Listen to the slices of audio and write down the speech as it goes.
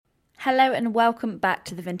Hello and welcome back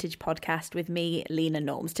to the Vintage Podcast with me, Lena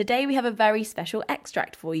Norms. Today we have a very special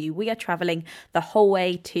extract for you. We are travelling the whole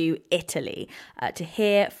way to Italy to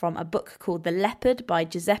hear from a book called The Leopard by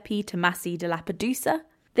Giuseppe Tomasi de Lampedusa.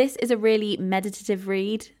 This is a really meditative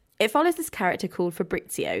read. It follows this character called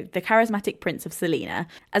Fabrizio, the charismatic prince of Salina,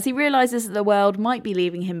 as he realises that the world might be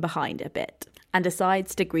leaving him behind a bit and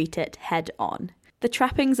decides to greet it head on. The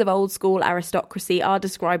trappings of old school aristocracy are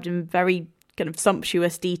described in very kind of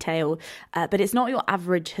sumptuous detail, but it's not your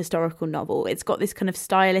average historical novel. It's got this kind of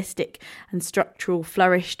stylistic and structural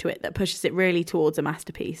flourish to it that pushes it really towards a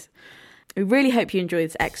masterpiece. We really hope you enjoy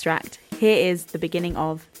this extract. Here is the beginning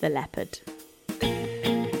of The Leopard.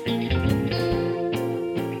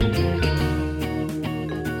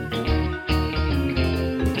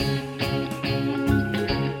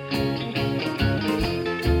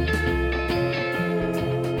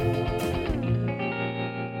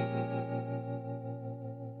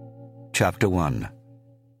 Chapter 1.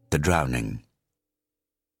 The Drowning.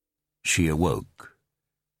 She awoke,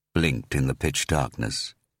 blinked in the pitch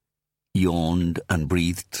darkness, yawned and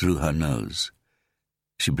breathed through her nose.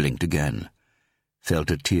 She blinked again,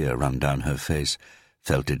 felt a tear run down her face,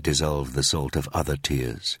 felt it dissolve the salt of other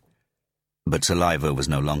tears. But saliva was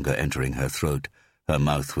no longer entering her throat, her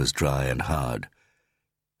mouth was dry and hard.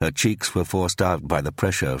 Her cheeks were forced out by the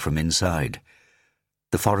pressure from inside.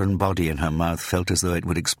 The foreign body in her mouth felt as though it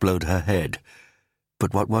would explode her head.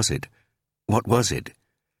 But what was it? What was it?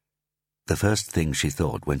 The first thing she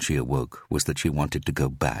thought when she awoke was that she wanted to go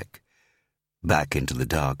back into the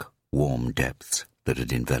dark, warm depths that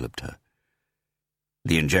had enveloped her.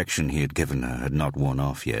 The injection he had given her had not worn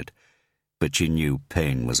off yet, but she knew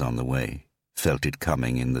pain was on the way, felt it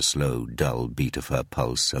coming in the slow, dull beat of her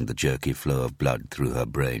pulse and the jerky flow of blood through her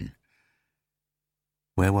brain.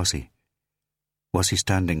 Where was he? Was he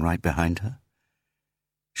standing right behind her?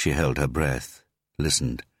 She held her breath,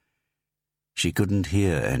 listened. She couldn't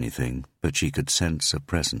hear anything, but she could sense a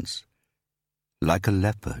presence. Like a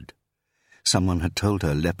leopard. Someone had told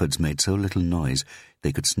her leopards made so little noise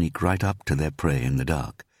they could sneak right up to their prey in the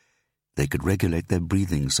dark. They could regulate their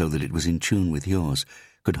breathing so that it was in tune with yours,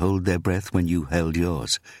 could hold their breath when you held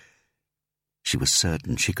yours. She was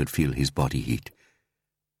certain she could feel his body heat.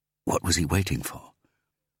 What was he waiting for?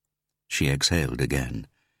 She exhaled again,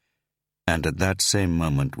 and at that same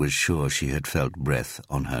moment was sure she had felt breath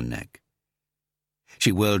on her neck.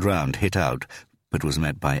 She whirled round, hit out, but was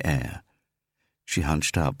met by air. She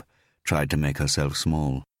hunched up, tried to make herself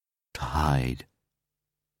small, to hide.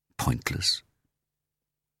 Pointless.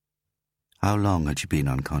 How long had she been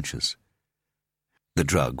unconscious? The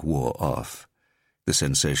drug wore off. The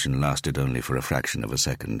sensation lasted only for a fraction of a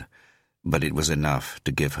second, but it was enough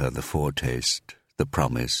to give her the foretaste, the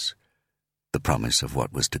promise of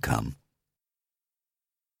what was to come.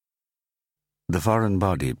 The foreign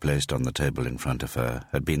body placed on the table in front of her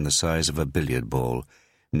had been the size of a billiard ball,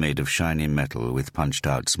 made of shiny metal with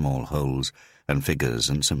punched-out small holes and figures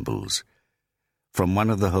and symbols. From one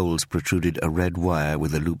of the holes protruded a red wire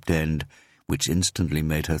with a looped end, which instantly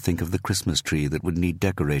made her think of the Christmas tree that would need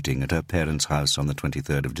decorating at her parents' house on the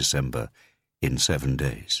 23rd of December, in 7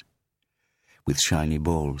 days. With shiny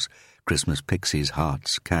balls, Christmas pixies,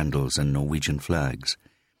 hearts, candles, and Norwegian flags.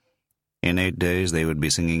 In 8 days they would be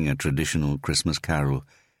singing a traditional Christmas carol,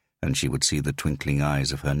 and she would see the twinkling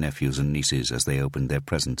eyes of her nephews and nieces as they opened their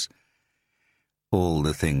presents. All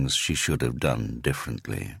the things she should have done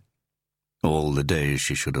differently. All the days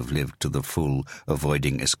she should have lived to the full,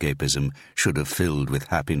 avoiding escapism, should have filled with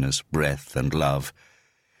happiness, breath, and love.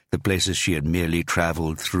 The places she had merely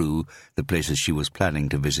travelled through, the places she was planning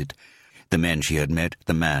to visit, the men she had met,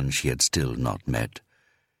 the man she had still not met.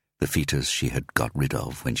 The fetus she had got rid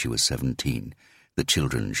of when she was 17, the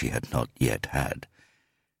children she had not yet had.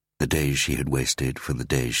 The days she had wasted for the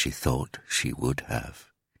days she thought she would have.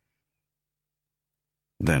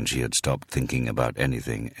 Then she had stopped thinking about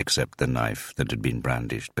anything except the knife that had been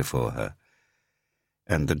brandished before her,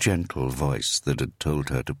 and the gentle voice that had told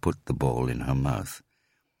her to put the ball in her mouth.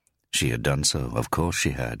 She had done so, of course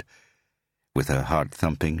she had. With her heart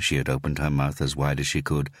thumping, she had opened her mouth as wide as she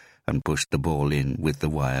could and pushed the ball in with the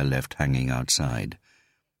wire left hanging outside.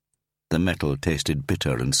 The metal tasted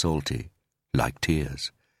bitter and salty, like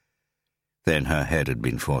tears. Then her head had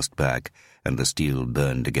been forced back, and the steel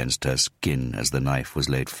burned against her skin as the knife was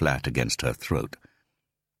laid flat against her throat.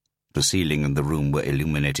 The ceiling and the room were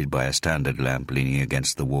illuminated by a standard lamp leaning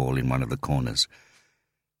against the wall in one of the corners.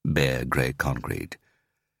 Bare grey concrete.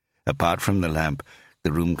 Apart from the lamp,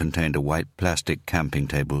 the room contained a white plastic camping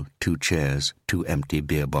table, 2 chairs, 2 empty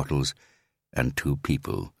beer bottles, and 2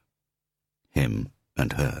 people. Him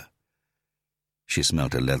and her. She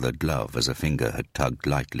smelt a leather glove as a finger had tugged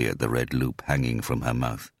lightly at the red loop hanging from her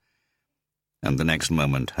mouth. And the next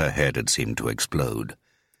moment her head had seemed to explode.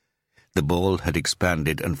 The ball had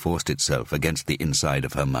expanded and forced itself against the inside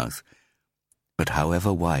of her mouth. But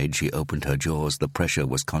however wide she opened her jaws, the pressure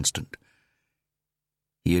was constant.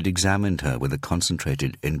 He had examined her with a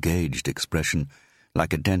concentrated, engaged expression,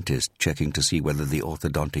 like a dentist checking to see whether the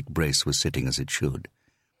orthodontic brace was sitting as it should.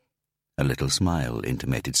 A little smile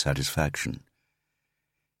intimated satisfaction.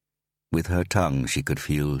 With her tongue she could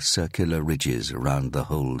feel circular ridges around the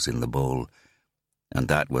holes in the ball, and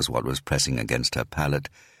that was what was pressing against her palate,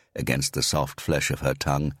 against the soft flesh of her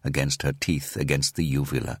tongue, against her teeth, against the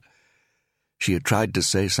uvula. She had tried to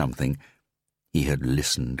say something. He had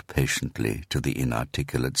listened patiently to the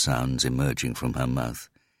inarticulate sounds emerging from her mouth,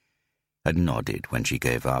 had nodded when she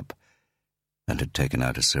gave up, and had taken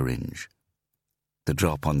out a syringe. The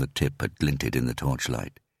drop on the tip had glinted in the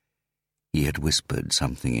torchlight. He had whispered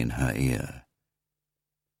something in her ear.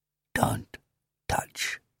 "Don't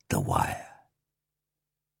touch the wire."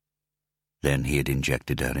 Then he had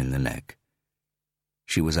injected her in the neck.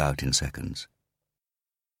 She was out in seconds.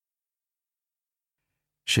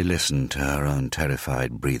 She listened to her own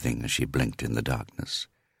terrified breathing as she blinked in the darkness.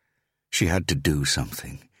 She had to do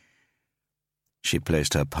something. She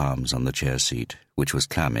placed her palms on the chair seat, which was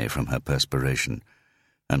clammy from her perspiration,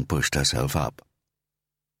 and pushed herself up.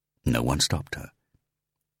 No one stopped her.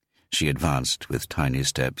 She advanced with tiny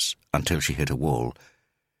steps until she hit a wall,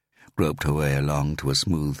 groped her way along to a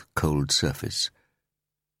smooth, cold surface.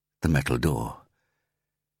 The metal door.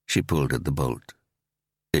 She pulled at the bolt.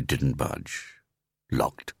 It didn't budge.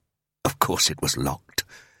 Locked. Of course it was locked.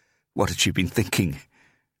 What had she been thinking?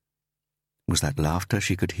 Was that laughter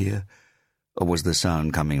she could hear, or was the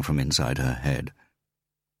sound coming from inside her head?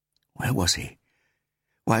 Where was he?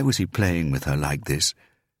 Why was he playing with her like this?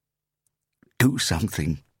 Do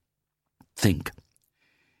something. Think.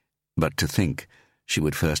 But to think, she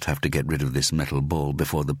would first have to get rid of this metal ball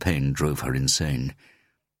before the pain drove her insane.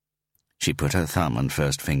 She put her thumb and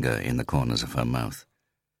first finger in the corners of her mouth,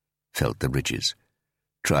 felt the ridges,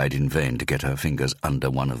 tried in vain to get her fingers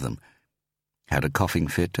under one of them, had a coughing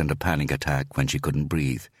fit and a panic attack when she couldn't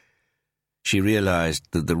breathe. She realized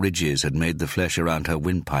that the ridges had made the flesh around her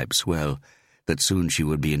windpipe swell, that soon she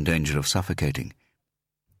would be in danger of suffocating.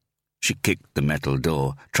 She kicked the metal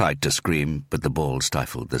door, tried to scream, but the ball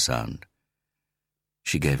stifled the sound.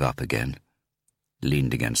 She gave up again,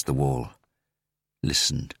 leaned against the wall,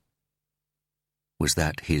 listened. Was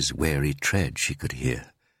that his wary tread she could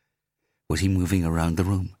hear? Was he moving around the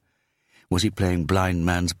room? Was he playing blind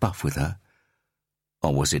man's buff with her?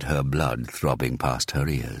 Or was it her blood throbbing past her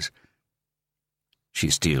ears? She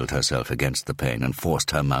steeled herself against the pain and forced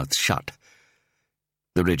her mouth shut.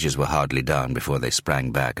 The ridges were hardly down before they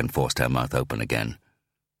sprang back and forced her mouth open again.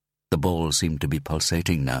 The ball seemed to be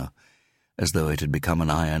pulsating now, as though it had become an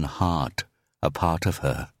iron heart, a part of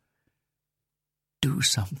her. Do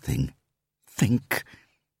something. Think.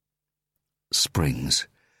 Springs.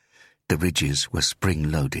 The ridges were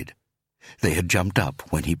spring-loaded. They had jumped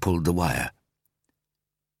up when he pulled the wire.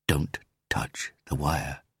 "Don't touch the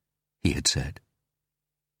wire," he had said.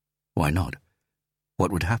 Why not?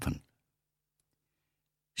 What would happen?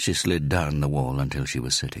 She slid down the wall until she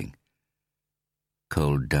was sitting.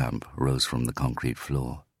 Cold damp rose from the concrete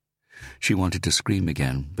floor. She wanted to scream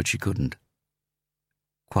again, but she couldn't.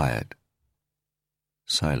 Quiet.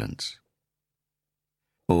 Silence.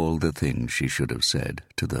 All the things she should have said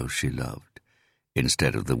to those she loved,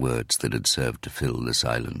 instead of the words that had served to fill the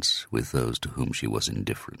silence with those to whom she was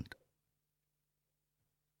indifferent.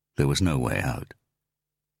 There was no way out.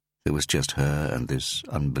 There was just her and this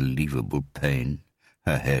unbelievable pain,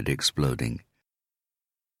 her head exploding.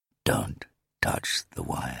 Don't touch the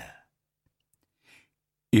wire.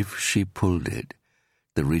 If she pulled it,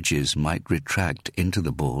 the ridges might retract into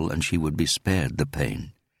the ball and she would be spared the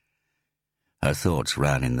pain. Her thoughts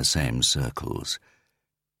ran in the same circles.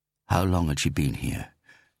 How long had she been here?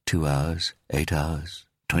 2 hours? 8 hours?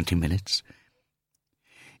 20 minutes?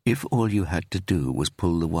 If all you had to do was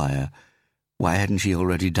pull the wire, why hadn't she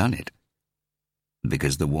already done it?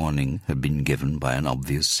 Because the warning had been given by an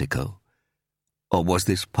obvious sicko? Or was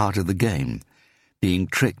this part of the game, being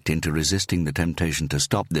tricked into resisting the temptation to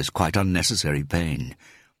stop this quite unnecessary pain?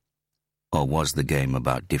 Or was the game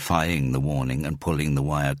about defying the warning and pulling the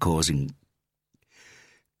wire causing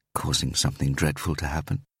something dreadful to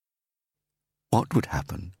happen? What would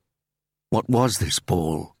happen? What was this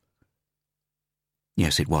ball?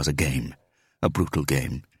 Yes, it was a game, a brutal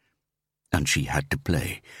game. And she had to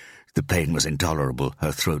play. The pain was intolerable,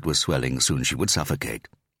 her throat was swelling, soon she would suffocate.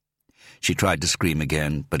 She tried to scream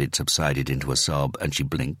again, but it subsided into a sob, and she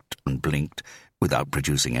blinked and blinked without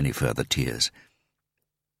producing any further tears.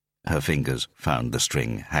 Her fingers found the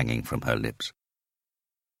string hanging from her lips.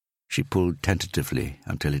 She pulled tentatively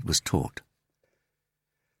until it was taut.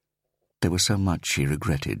 There was so much she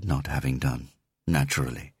regretted not having done,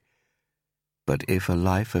 naturally. But if a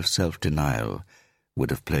life of self-denial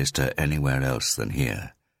would have placed her anywhere else than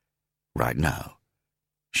here, right now,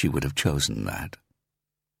 she would have chosen that.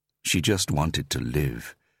 She just wanted to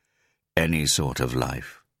live. Any sort of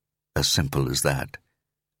life. As simple as that.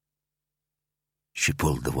 She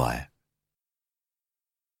pulled the wire.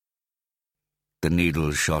 The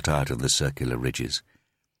needles shot out of the circular ridges.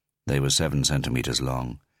 They were 7 centimeters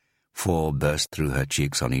long. 4 burst through her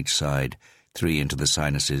cheeks on each side, 3 into the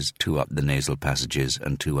sinuses, 2 up the nasal passages,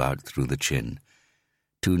 and 2 out through the chin.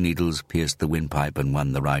 2 needles pierced the windpipe and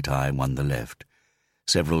 1 the right eye, 1 the left.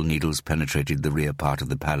 Several needles penetrated the rear part of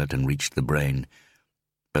the palate and reached the brain,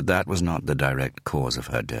 but that was not the direct cause of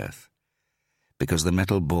her death. Because the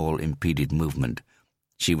metal ball impeded movement,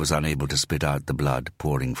 she was unable to spit out the blood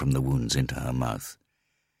pouring from the wounds into her mouth.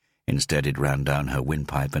 Instead, it ran down her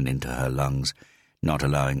windpipe and into her lungs, not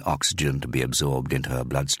allowing oxygen to be absorbed into her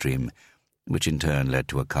bloodstream, which in turn led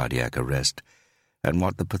to a cardiac arrest, and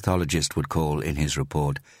what the pathologist would call in his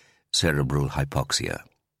report cerebral hypoxia,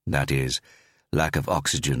 that is, lack of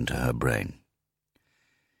oxygen to her brain.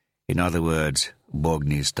 In other words,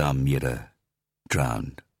 Bognistam Mira,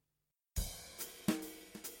 drowned.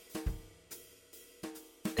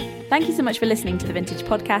 Thank you so much for listening to the Vintage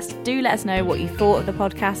Podcast. Do let us know what you thought of the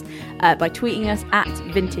podcast by tweeting us at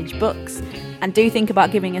Vintage Books, and do think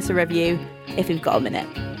about giving us a review if you've got a minute.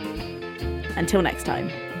 Until next time.